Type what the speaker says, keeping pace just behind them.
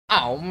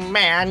Oh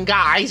man,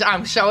 guys,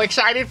 I'm so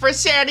excited for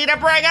Sandy to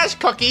bring us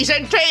cookies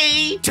and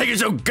tea. Taking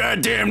so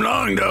goddamn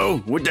long, though.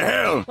 What the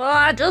hell? Well,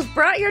 I just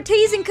brought your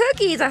teas and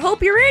cookies. I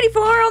hope you're ready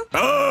for them.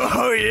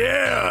 Oh,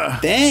 yeah.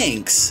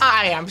 Thanks.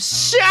 I am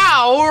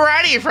so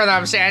ready for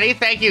them, Sandy.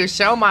 Thank you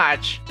so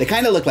much. They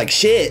kind of look like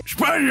shit.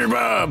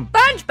 SpongeBob.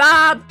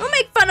 SpongeBob, don't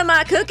make fun of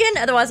my cooking,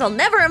 otherwise I'll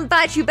never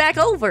invite you back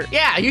over.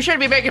 Yeah, you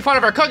shouldn't be making fun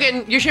of her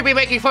cooking. You should be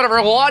making fun of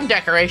her lawn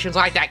decorations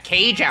like that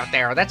cage out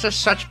there. That's just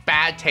such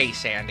bad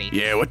taste, Sandy.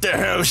 Yeah, what the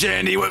hell,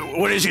 Sandy?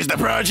 What is this, the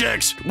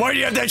projects? Why do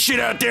you have that shit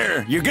out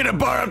there? You're gonna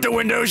bar up the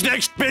windows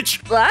next,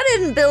 bitch? Well, I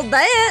didn't build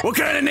that. What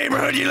kind of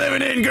neighborhood you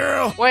living in,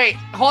 girl? Wait,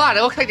 hold on.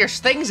 It looks like there's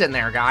things in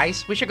there,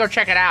 guys. We should go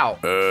check it out.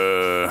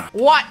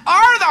 What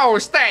are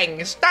those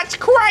things? That's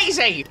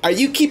crazy. Are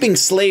you keeping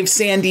slaves,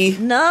 Sandy?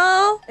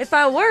 No, if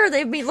I were,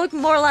 they'd be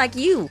looking more like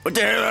you. What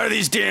the hell are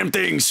these damn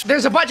things?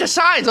 There's a bunch of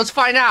signs. Let's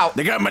find out.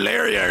 They got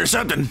malaria or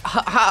something.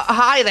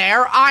 Hi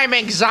there. I'm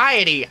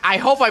Anxiety. I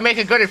hope I make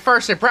a good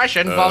first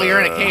impression. Well, you're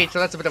in a cage, so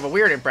that's a bit of a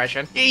weird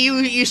impression.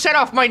 You set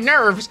off my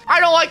nerves. I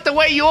don't like the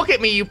way you look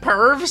at me, you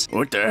pervs.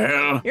 What the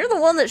hell? You're the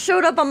one that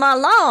showed up on my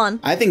lawn.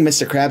 I think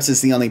Mr. Krabs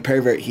is the only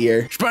pervert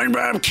here.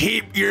 SpongeBob,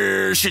 keep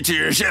your shit to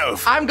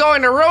yourself. I'm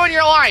going to ruin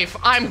your life.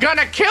 I'm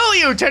gonna kill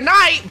you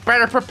tonight.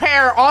 Better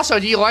prepare. Also,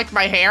 do you like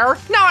my hair?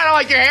 No, I don't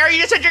like your hair. You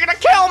just said you're gonna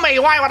kill me.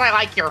 Why would I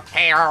like your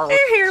hair?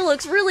 Your hair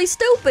looks really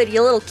stupid,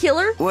 you little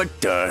killer.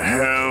 What the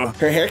hell?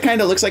 Her hair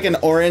kind of looks like an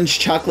orange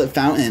chocolate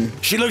fountain.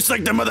 She looks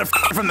like the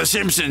motherfucker from The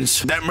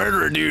Simpsons. That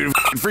murderer dude,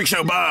 Freak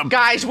Show Bob.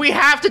 Guys, we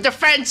have to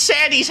defend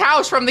Sandy's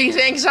house from these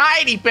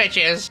anxiety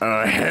bitches.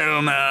 Oh,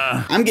 hell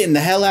nah. I'm getting the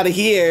hell out of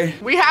here.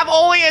 We have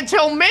only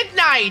until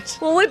midnight.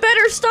 Well, we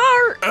better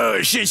start.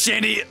 Oh, shit,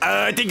 Sandy.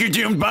 I think you're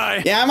doomed.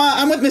 Bye. Yeah,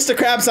 I'm with Mr.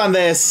 Krabs on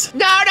this.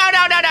 No.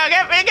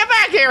 Get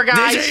back here,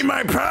 guys. This ain't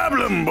my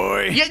problem,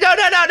 boy. Yeah,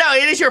 no.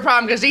 It is your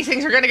problem because these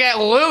things are gonna get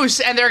loose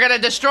and they're gonna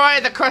destroy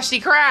the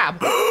Krusty Krab.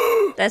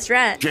 That's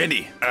right.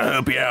 Sandy, I'll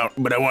help you out,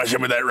 but I want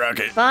some of that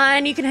rocket.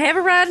 Fine, you can have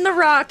a ride in the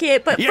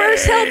rocket, but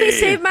first help me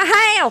save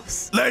my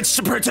house. Let's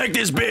protect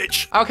this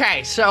bitch.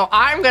 Okay, so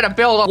I'm gonna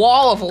build a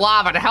wall of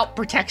lava to help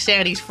protect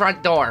Sandy's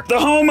front door. The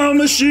homo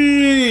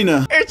machine.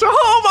 It's a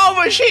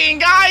homo machine,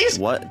 guys.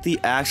 What the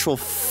actual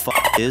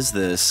fuck is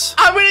this?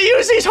 I'm gonna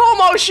use these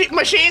homo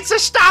machines to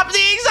stop the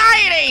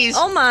anxieties.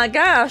 Oh my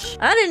gosh,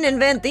 I didn't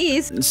invent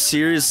these.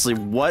 Seriously,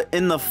 what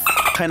in the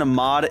kind of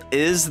mod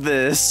is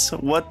this?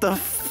 What the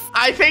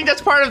I think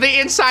that's part of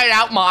the Inside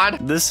Out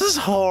mod. This is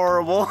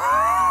horrible.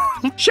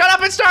 Shut up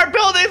and start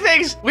building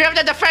things. We have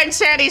to defend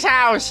Sandy's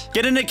house.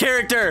 Get into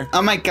character.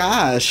 Oh my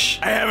gosh.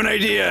 I have an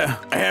idea.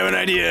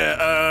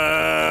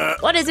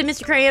 What is it,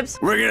 Mr.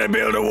 Krabs? We're gonna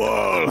build a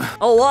wall.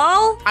 A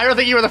wall? I don't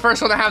think you were the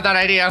first one to have that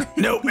idea.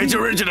 Nope, it's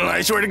original.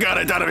 I swear to God,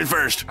 I thought of it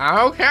first.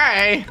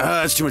 Okay.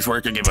 That's too much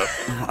work. I give up.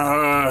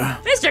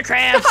 Mr.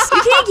 Krabs,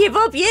 you can't give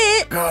up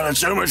yet. God, that's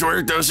so much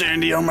work though,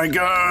 Sandy. Oh my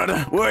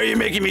God. Why are you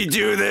making me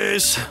do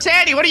this?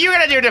 Sandy, what are you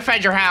gonna do to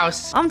defend your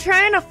house? I'm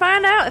trying to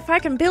find out if I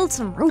can build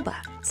some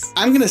robots.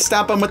 I'm gonna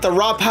stop him with the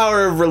raw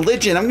power of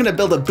religion. I'm gonna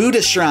build a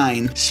Buddha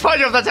shrine.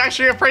 SpongeBob, that's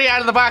actually a pretty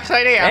out-of-the-box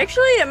idea.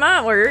 Actually, it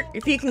might work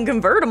if you can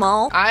convert them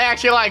all. I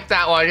actually like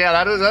that one. Yeah,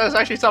 that is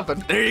actually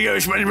something. There you go,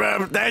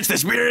 SpongeBob. That's the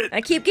spirit.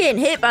 I keep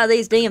getting hit by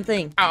these damn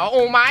things.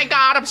 Oh my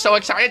God, I'm so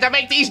excited to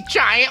make these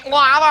giant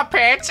lava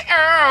pits.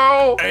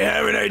 Oh. I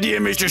have an idea,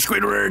 Mr.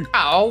 Squidward.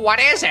 Oh, what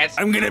is it?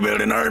 I'm gonna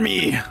build an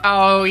army.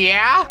 Oh,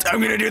 yeah?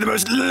 I'm gonna do the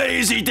most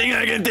lazy thing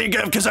I can think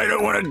of because I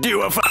don't want to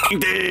do a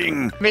fucking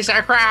thing.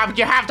 Mr. Krab,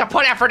 you have to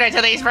put effort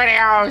into these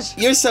videos.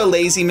 You're so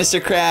lazy,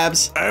 Mr.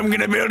 Krabs. I'm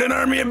gonna build an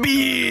army of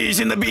bees,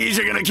 and the bees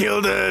are gonna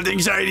kill the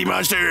anxiety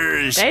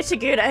monsters. That's a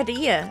good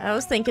idea. I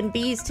was thinking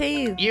bees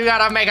too. You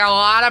gotta make a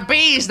lot of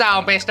bees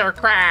though, Mr.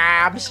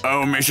 Krabs.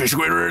 Oh, Mr.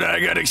 Squidward, I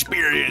got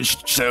experience,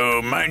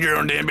 so mind your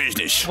own damn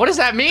business. What does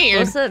that mean?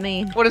 What's that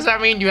mean? What does that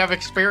mean, you have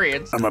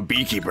experience? I'm a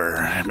beekeeper,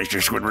 Mr.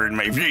 Squidward, in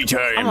my free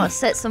time. I'm gonna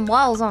set some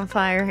walls on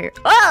fire here.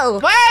 Oh!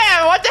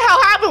 Wait, what the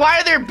hell happened? Why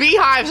are there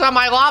beehives on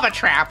my lava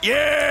trap?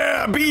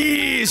 Yeah,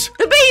 bees!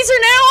 The bees are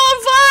now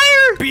on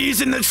fire!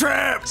 Bees in the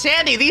trap!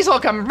 Sandy, these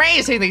look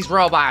amazing, these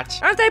robots.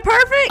 Aren't they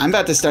perfect? I'm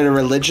about to start a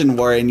religion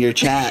war in your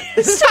chat.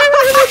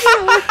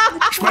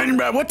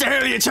 SpongeBob, what the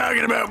hell are you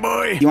talking about,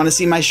 boy? You want to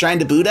see my shrine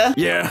to Buddha?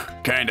 Yeah,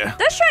 kinda.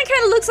 That shrine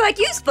kind of looks like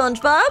you,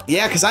 SpongeBob.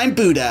 Yeah, because I'm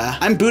Buddha.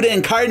 I'm Buddha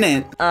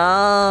incarnate.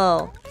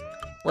 Oh.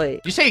 Wait.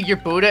 Did you say you're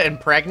Buddha and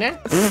pregnant?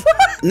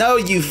 No,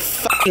 you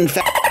fucking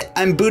fat.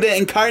 I'm Buddha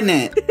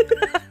incarnate.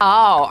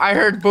 Oh, I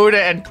heard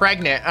Buddha and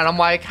pregnant, and I'm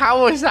like,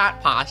 how is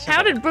that possible?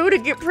 How did Buddha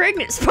get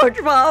pregnant,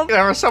 SpongeBob?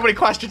 There were so many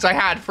questions I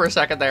had for a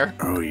second there.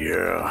 Oh,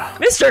 yeah.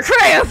 Mr.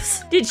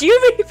 Krabs, did you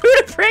make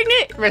Buddha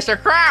pregnant?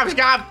 Mr. Krabs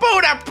got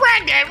Buddha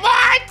pregnant,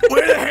 what?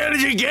 Where the hell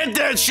did you get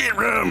that shit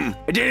from?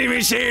 I didn't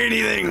even say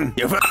anything,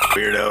 you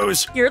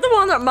weirdos. You're the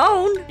one that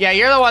moaned. Yeah,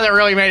 you're the one that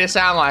really made it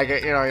sound like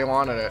it. You know, you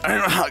wanted it.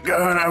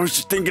 God, I was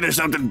just thinking of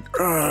something.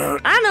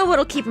 I know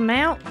what'll keep him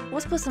out.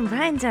 Let's put some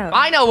vines out.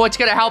 I know what's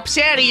gonna help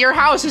Sandy. Your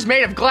house is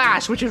made of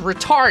glass, which is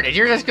retarded.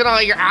 You're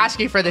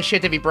asking for this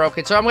shit to be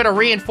broken, so I'm gonna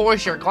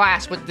reinforce your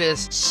glass with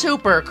this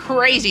super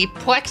crazy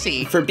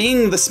plexi. For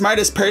being the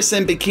smartest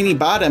person in Bikini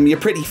Bottom, you're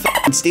pretty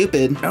f***ing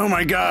stupid. Oh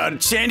my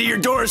God, Sandy, your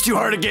door is too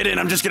hard to get in.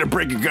 I'm just gonna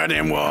break your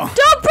goddamn wall.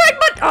 Don't break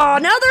my... Oh,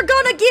 now they're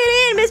gonna get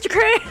in, Mr.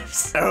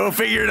 Krabs. Oh,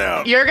 figure it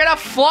out. You're gonna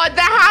flood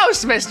the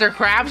house, Mr.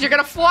 Krabs. You're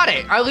gonna flood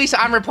it. At least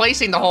I'm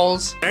replacing the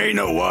holes. There ain't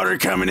no water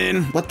coming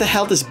in. What the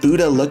hell does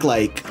Buddha look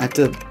like? I have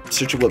to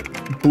search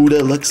what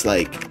Buddha looks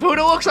like.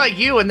 Buddha looks like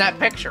you in that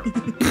picture.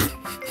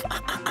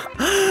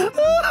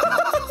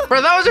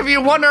 For those of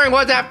you wondering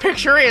what that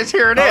picture is,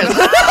 here it is.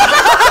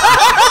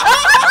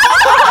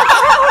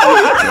 Oh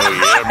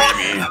yeah,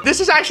 baby. This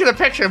is actually the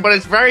picture, but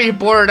it's very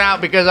blurred out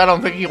because I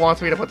don't think he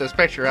wants me to put this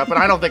picture up, and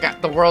I don't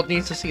think the world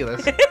needs to see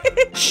this.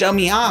 Show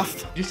me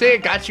off. Did you say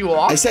it got you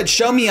off? I said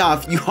show me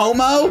off, you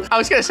homo. I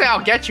was gonna say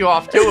I'll get you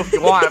off too if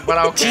you want, but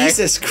okay.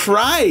 Jesus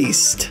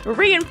Christ. We're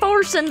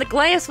reinforcing the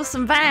glass with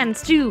some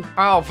vines, too.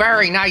 Oh,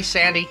 very nice,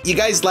 Sandy. You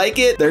guys like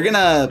it? They're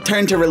gonna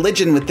turn to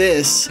religion with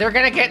this. They're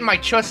gonna get in my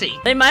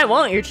chussy. They might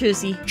want your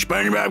chussy.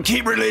 SpongeBob,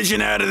 keep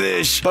religion out of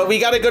this. But we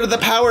gotta go to the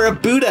power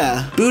of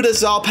Buddha.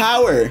 Buddha's all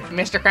power.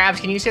 Mr. Krabs,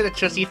 can you say the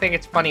chussy thing?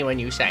 It's funny when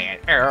you say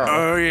it.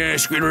 Oh yeah,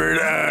 Squidward,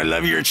 I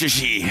love your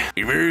chussy.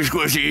 You're very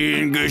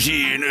squishy and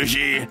gushy and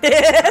ushy.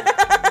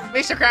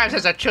 Mr. Krabs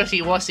has a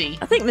chussy wussy.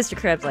 I think Mr.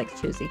 Krabs likes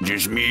chussy.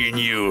 Just me and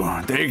you.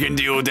 They can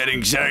deal with that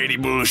anxiety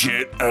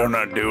bullshit. I'm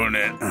not doing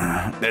it.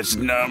 That's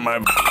not my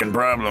fucking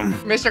problem.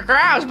 Mr.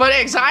 Krabs, but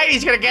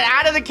anxiety's gonna get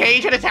out of the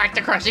cage and attack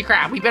the Krusty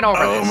Krab. We've been over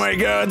this. Oh my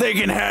God, they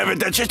can have it.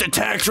 That's just a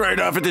tax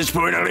write-off at this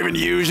point. I don't even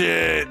use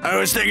it. I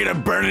was thinking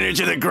of burning it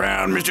to the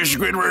ground, Mr.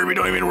 Squidward. We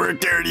don't even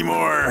work there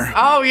anymore.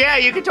 Oh yeah,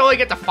 you can totally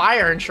get the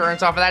fire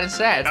insurance off of that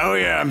instead. Oh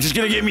yeah, I'm just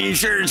gonna get me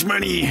insurance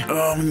money.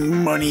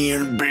 Money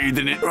and bathe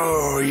in it.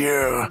 Oh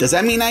yeah. Does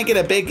that mean I get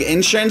a big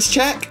insurance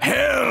check?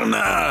 Hell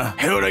nah.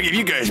 Hell would I give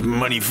you guys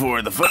money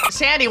for the fuck?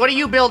 Sandy, what are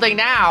you building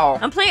now?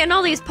 I'm planting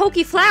all these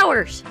pokey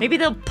flowers. Maybe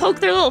they'll poke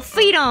their little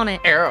feet on it.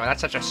 Arrow,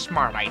 that's such a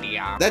smart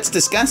idea. That's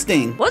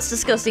disgusting. What's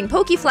disgusting?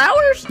 Pokey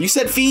flowers? You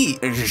said feet.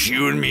 It's just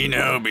you and me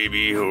now,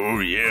 baby. Oh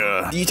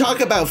yeah. You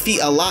talk about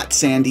feet a lot,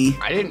 Sandy.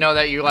 I didn't know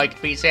that you liked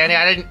feet, Sandy.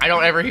 I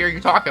don't ever hear you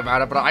talk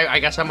about it, but I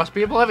guess I must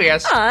be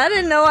oblivious. Oh, I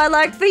didn't know I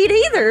liked feet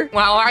either.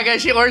 Well, I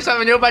guess you learn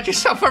something new about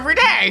yourself every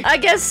day. I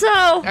guess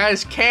so.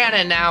 It's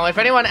canon now. If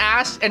anyone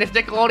asks, and if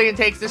Nickelodeon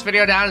takes this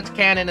video down, it's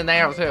canon in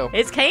there too.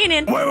 It's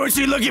canon. Why won't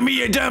you look at me,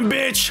 you dumb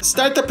bitch?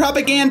 Start the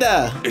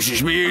propaganda. It's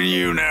just me and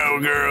you now,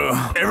 girl.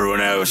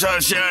 Everyone else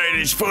outside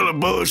is full of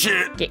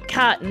bullshit. Get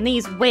caught in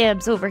these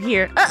webs over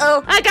here.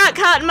 Uh-oh, I got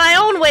caught in my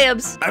own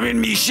webs. I'm in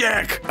me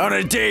shack on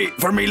a date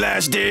for me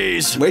last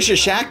days. Where's your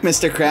shack,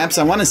 Mr. Krabs?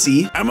 I want to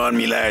see. I'm on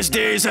me last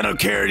days. I don't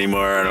care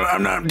anymore.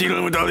 I'm not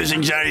dealing with all this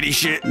anxiety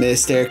shit.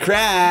 Mr.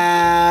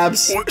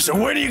 Krabs. So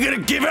when are you gonna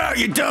give out,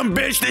 you dumb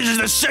bitch? This is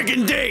the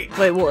second date.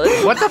 Wait, what?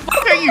 What the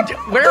fuck are you doing?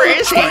 Where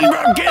is he?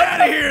 SpongeBob, get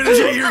out of here. This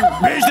ain't your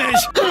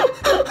business.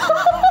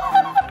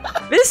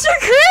 Mr.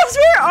 Krabs,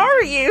 where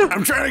are you?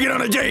 I'm trying to get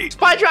on a date.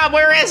 SpongeBob,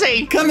 where is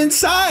he? Come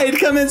inside.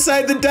 Come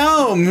inside the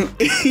dome.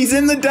 He's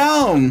in the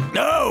dome.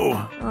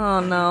 No. Oh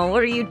no,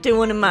 what are you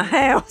doing in my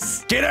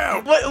house? Get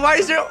out. What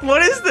is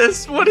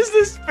this? What is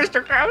this,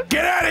 Mr. Krabs?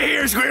 Get out of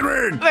here,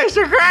 Squidward.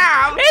 Mr.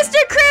 Krabs! Mr.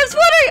 Krabs,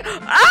 what are you?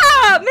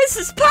 Ah,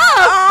 Mrs. Puff!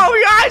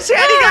 Oh, God,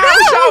 Sandy,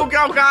 Oh,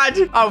 guys! Oh,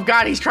 God. Oh,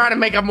 God, he's trying to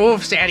make a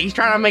move, Sandy. He's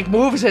trying to make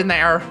moves in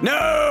there.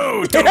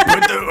 No. Don't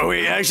put the... Oh,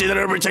 wait, actually,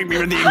 that'll protect me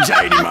from the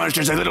anxiety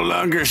monsters a little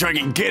longer so I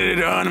can get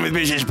it on with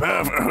Mrs.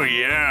 Puff. Oh,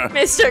 yeah.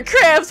 Mr.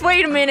 Krabs,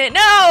 wait a minute.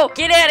 No,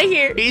 get out of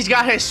here. He's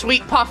got his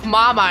sweet puff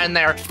mama in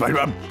there.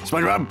 SpongeBob.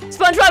 SpongeBob.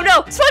 SpongeBob,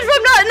 no.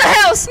 SpongeBob not in the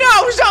house. No,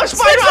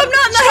 SpongeBob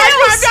not in the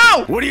house.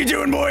 No! What are you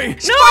doing, boy? No.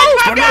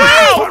 SpongeBob, no!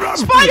 SpongeBob.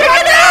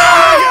 SpongeBob, no!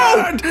 Oh,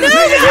 my God. No, the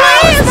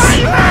house.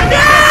 No!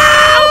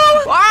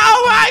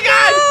 Oh, my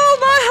God! Oh,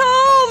 my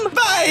home.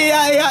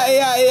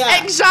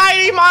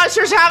 Anxiety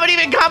monsters haven't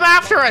even come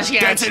after us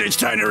yet. That's it. It's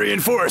time to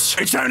reinforce.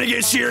 It's time to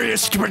get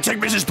serious to protect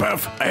Mrs.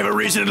 Puff. I have a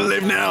reason to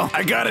live now.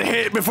 I gotta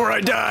hit before I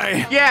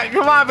die. Yeah,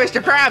 come on,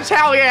 Mr. Krabs.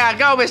 Hell yeah.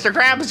 Go, Mr.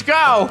 Krabs,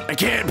 go. I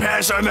can't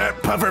pass on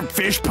that puffer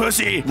fish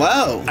pussy.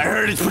 Whoa. I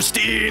heard it's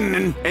pristine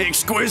and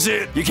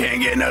exquisite. You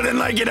can't get nothing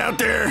like it out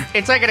there.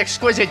 It's like an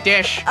exquisite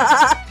dish.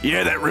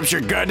 Yeah, that rips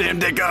your goddamn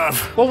dick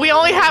off. Well, we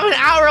only have an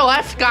hour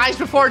left, guys,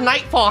 before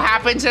nightfall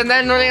happens, and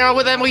then,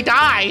 then we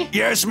die.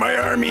 Yes, my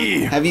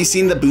army. Have you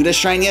seen the Buddha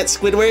shrine yet,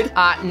 Squidward?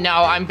 No,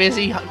 I'm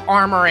busy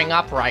armoring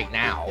up right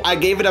now. I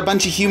gave it a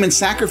bunch of human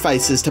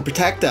sacrifices to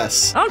protect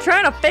us. I'm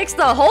trying to fix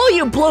the hole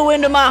you blew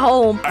into my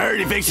home. I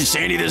already fixed it,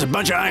 Sandy. There's a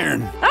bunch of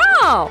iron.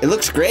 Oh, It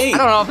looks great. I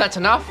don't know if that's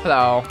enough,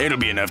 though. It'll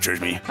be enough,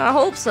 trust me. I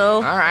hope so.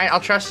 All right, I'll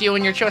trust you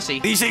and your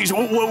chussy. These things,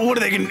 what are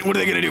they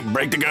gonna do?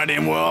 Break the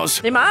goddamn walls?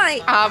 They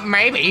might.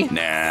 Maybe.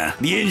 Nah,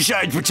 the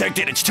inside's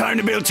protected. It's time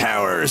to build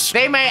towers.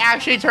 They may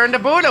actually turn to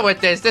Buddha with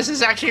this. This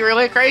is actually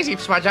really crazy,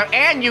 SpongeBob.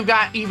 And you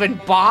got even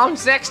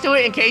bombs next to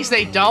it in case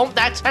they don't.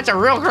 That's a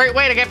real great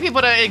way to get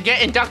people to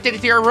get inducted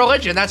into your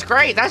religion. That's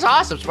great. That's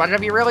awesome,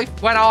 SpongeBob. You really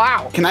went all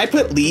out. Can I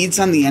put leads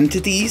on the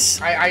entities?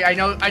 I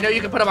know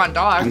you can put them on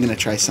dogs. I'm gonna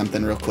try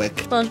something real quick.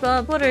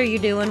 SpongeBob, what are you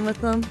doing with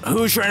them?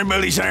 Who's trying to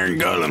build these iron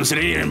golems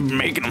and ain't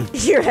making them?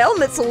 Your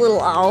helmet's a little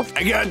off.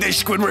 I got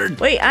this, Squidward.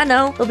 Wait, I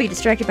know. They'll be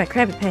distracted by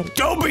Krabby Patty.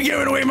 Don't be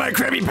giving away my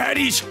Krabby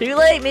Patties. Too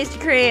late, Mr.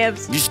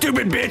 Krabs. You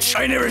stupid bitch.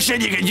 I never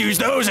said you could use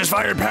those as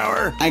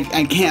firepower.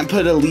 I can't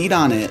put a lead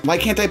on it. Why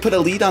can't I put a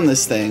lead on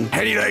this thing?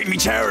 How do you like me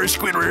tower,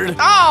 Squidward?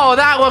 Oh,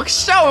 that looks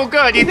so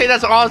good. You think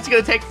that's all it's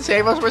gonna take to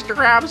save us, Mr.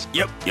 Krabs?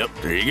 Yep,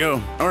 there you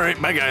go. All right,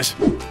 bye guys.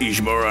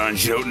 These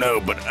morons don't know,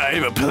 but I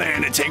have a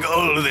plan to take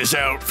all of this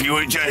out. Few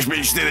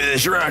adjustments to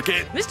this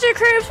rocket. Mr.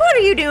 Krabs, what are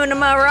you doing to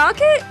my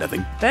rocket?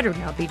 Nothing. Better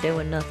not be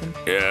doing nothing.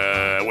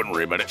 I wouldn't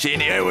worry about it.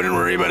 Sandy, I wouldn't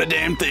worry about a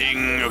damn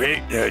thing,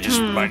 okay?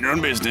 Just mind your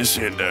own business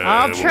and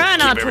I'll try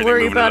not to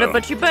worry about it, along.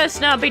 but you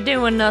best not be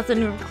doing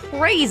nothing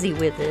crazy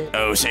with it.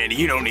 Oh, Sandy,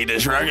 you don't need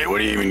this rocket.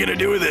 What are you even gonna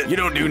do with it? You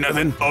don't do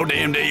nothing. All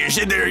damn day. You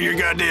sit there in your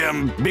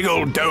goddamn big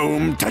old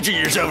dome, touching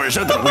yourself or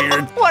something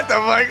weird. What the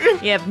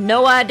fuck? You have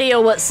no idea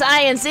what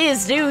science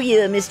is, do you,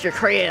 Mr.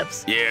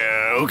 Krabs?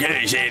 Yeah,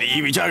 okay, Sandy.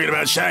 You be talking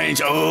about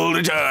science all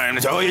the time.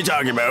 That's all you're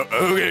talking about.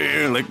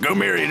 Okay, like go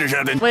marry it or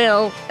something.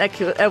 Well,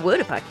 I would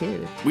if I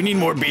could. We need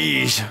more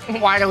bees.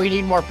 Why do we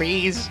need more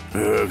bees?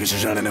 Because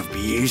there's not enough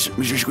bees,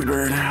 Mr.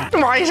 Squidward.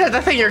 Why is that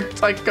the thing you're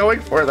like going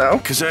for though?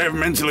 Because I have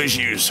mental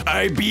issues.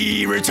 I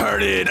be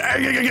retarded.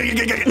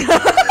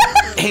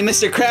 Hey,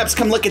 Mr. Krabs,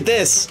 come look at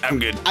this. I'm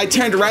good. I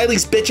turned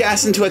Riley's bitch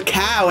ass into a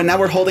cow, and now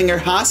we're holding her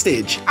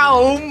hostage.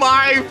 Oh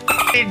my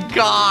fucking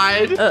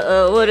god.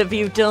 Uh-oh, what have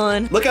you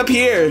done? Look up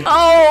here.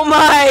 Oh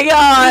my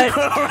god!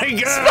 Oh my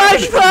god!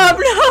 SpongeBob,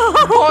 no!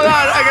 Hold on,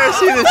 I gotta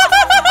see this.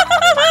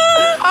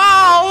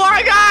 Oh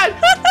my god!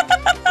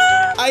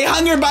 I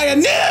hung her by a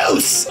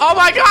noose. Oh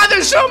my god,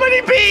 there's so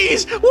many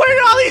bees! Where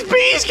did all these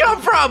bees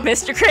come from?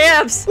 Mr.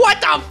 Krabs!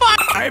 What the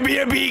fuck? I be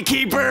a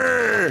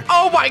beekeeper!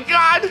 Oh my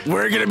god!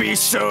 We're gonna be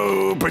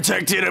so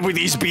protected up with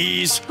these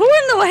bees. Who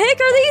in the heck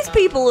are these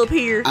people up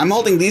here? I'm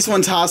holding these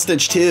ones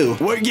hostage, too.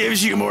 What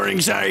gives you more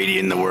anxiety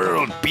in the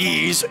world?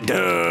 Bees?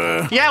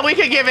 Duh. Yeah, we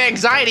could give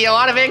anxiety a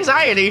lot of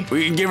anxiety.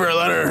 We can give her a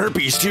lot of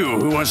herpes too.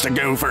 Who wants to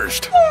go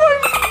first? Oh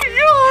my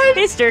god!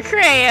 Mr.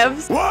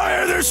 Krabs! Why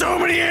are there so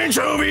many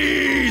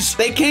anchovies?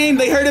 They came,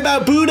 they heard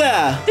about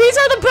Buddha. These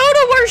are the Buddha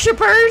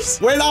worshippers!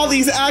 Where'd all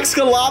these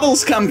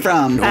axolotls come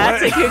from?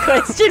 That's a good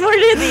question. Where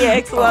did the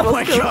axolotls Oh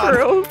my come god,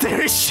 from?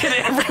 there's shit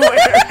everywhere.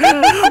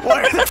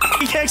 Why are there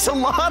f***ing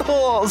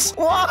axolotls?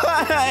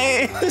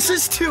 Why? This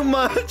is too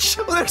much.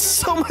 There's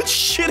so much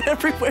shit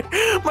everywhere.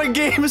 My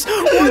game is...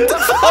 What the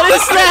fuck? What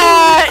is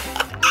that?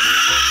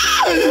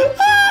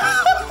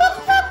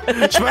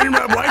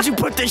 SpongeBob, why'd you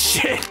put this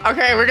shit?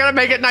 Okay, we're gonna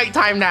make it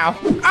nighttime now.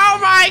 Oh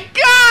my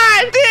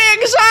god! The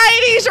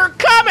anxieties are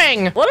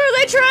coming! What are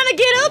they trying to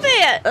get up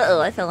at?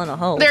 Uh-oh, I fell in a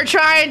hole. They're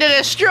trying to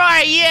destroy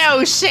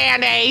you,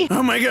 Sandy!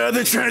 Oh my god,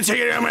 they're trying to take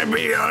it out of my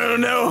beak. Oh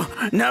no,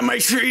 not my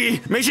tree.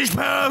 Mrs.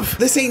 Puff.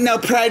 This ain't no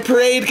pride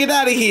parade. Get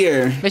out of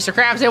here. Mr.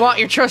 Krabs, they want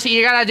your trusty.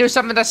 You gotta do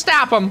something to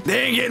stop them.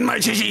 They ain't getting my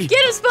tissy.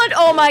 Get a sponge.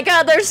 Oh my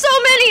god, there's so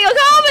many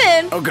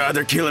coming! Oh god,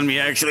 they're killing me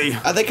actually.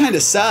 They kind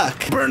of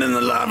suck. Burn in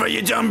the lava,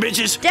 you dumb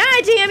bitches.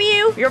 Die, damn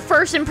you! Your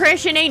first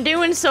impression ain't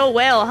doing so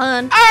well,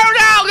 hun. Oh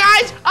no,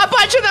 guys! A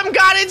bunch of them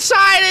got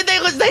inside and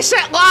they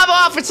set lava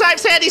off inside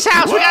Sandy's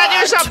house. We gotta do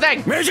What?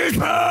 something. Mrs.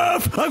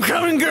 Puff, I'm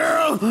coming,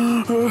 girl.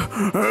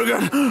 Oh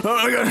god, oh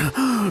my god.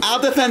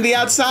 I'll defend the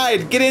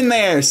outside. Get in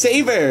there.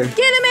 Save her. Get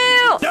him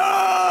out!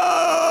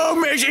 No,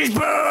 Mrs.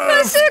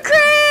 Puff. Mr.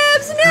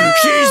 Krabs, no!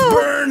 She's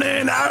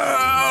burning.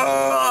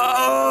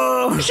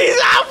 Oh. She's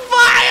on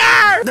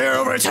fire! They're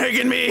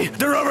overtaking me.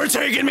 They're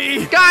overtaking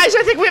me. Guys,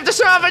 I think we have to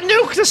serve a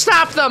nuke to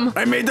stop them.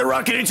 I made the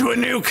rocket into a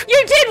nuke.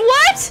 You did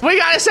what? We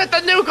gotta set the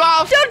nuke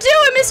off. Don't do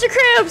it, Mr.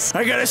 Krabs!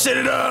 I gotta set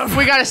it off.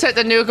 We gotta set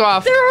the nuke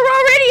off. There are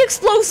already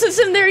explosives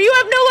in there. You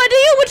have no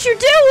idea what you're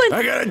doing.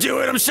 I gotta do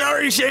it. I'm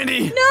sorry,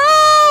 Sandy.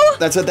 No!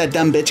 That's what that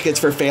dumb bitch gets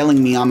for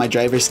failing me on my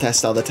driver's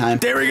test all the time.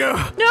 There we go.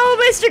 No,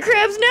 Mr.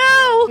 Krabs,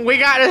 no! We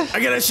gotta... I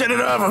gotta set it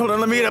off. Hold on,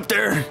 let me get up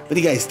there. What are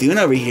you guys doing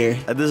over here?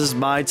 This is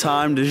my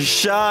time to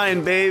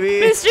shine, baby.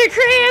 Mr.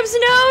 Krabs,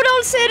 no,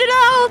 don't set it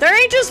off. There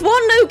ain't just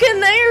one nuke in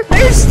there.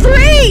 There's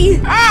three.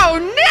 Oh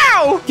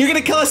no! You're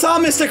gonna kill us all,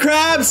 Mr.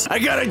 Krabs! I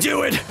gotta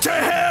do it. To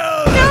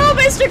hell. No,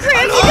 Mr.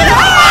 Krabs, you can...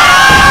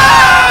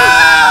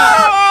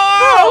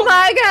 Oh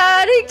my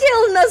god, he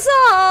killed us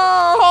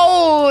all.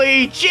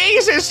 Holy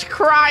Jesus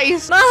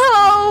Christ! My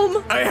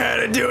home. I had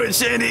to do it,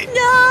 Sandy.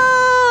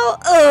 No.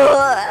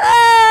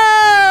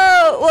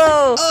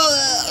 Whoa.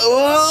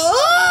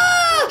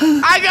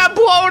 I got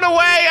blown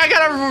away. I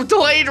got a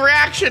delayed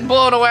reaction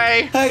blown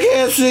away. I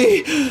can't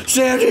see.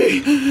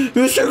 Sandy,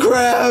 Mr.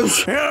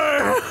 Krabs.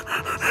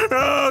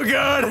 Oh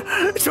God,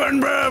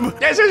 SpongeBob.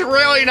 This is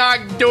really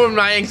not doing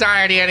my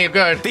anxiety any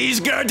good. These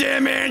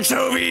goddamn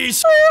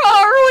anchovies. Where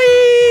are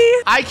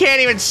we? I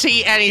can't even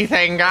see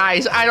anything,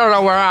 guys. I don't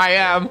know where I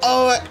am.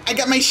 Oh, I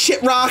got my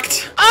shit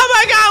rocked. Oh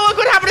my God, look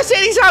what happened to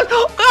Sandy's house.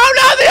 Oh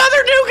no, the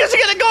other nuke is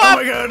gonna go Oh up.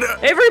 my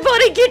God.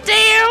 Everybody get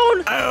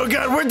down! Oh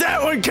God, where'd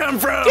that one come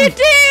from? Get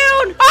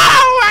down!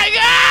 Oh my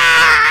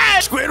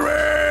God!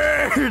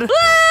 Squidward.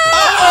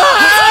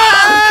 Ah!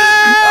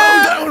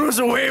 Oh, that one was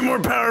way more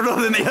powerful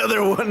than the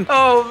other one.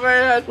 Oh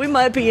man. We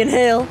might be in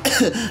hell.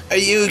 Are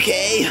you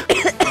okay?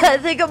 I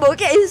think I'm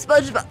okay,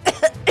 SpongeBob.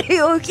 Are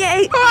you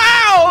okay?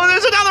 Wow,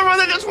 there's another one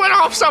that just went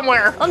off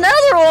somewhere.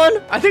 Another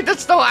one? I think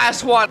that's the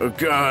last one. Oh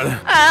God.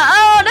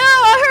 Oh no,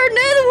 I heard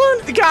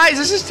another one. Guys,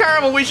 this is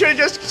terrible. We should have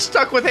just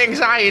stuck with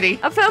anxiety.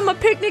 I found my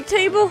picnic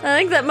table. I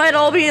think that might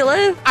all be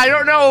left. I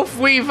don't know if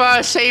we've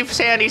saved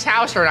Sandy's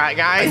house or not,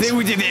 guys. I think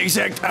we did the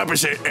exact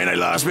opposite, and I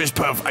lost Miss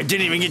Puff. I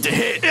didn't even get to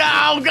hit.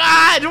 Oh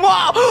God!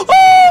 Whoa. Oh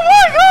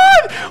my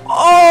God!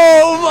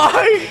 Oh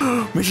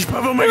my! Mrs.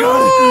 Puff, oh my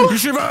God. You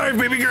survived,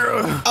 baby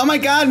girl. Oh my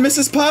God,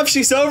 Mrs. Puff,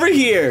 she's over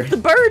here. The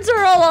birds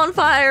are all on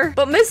fire,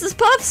 but Mrs.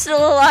 Puff's still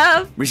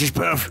alive. Mrs.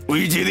 Puff, will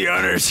you do the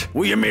honors?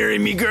 Will you marry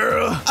me,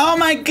 girl? Oh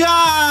my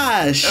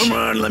gosh. Come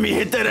on, let me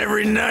hit that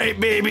every night,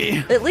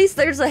 baby. At least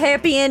there's a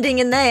happy ending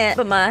in that,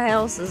 but my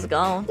house is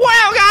gone.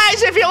 Well,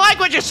 guys, if you like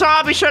what you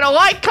saw, be sure to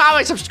like,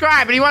 comment,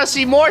 subscribe. And you want to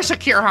see more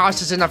secure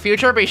houses in the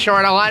future, be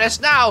sure to let us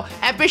know.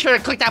 And be sure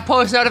to click that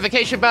post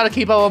notification bell to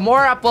keep up with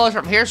more uploads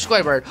from here,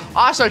 Squidward.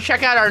 Also,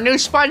 check out our new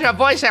SpongeBob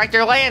voice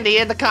actor, Landy,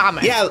 in the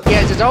comments. Yeah. He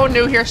has his own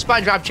new Here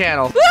SpongeBob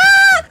channel.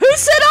 Ah! Who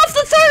said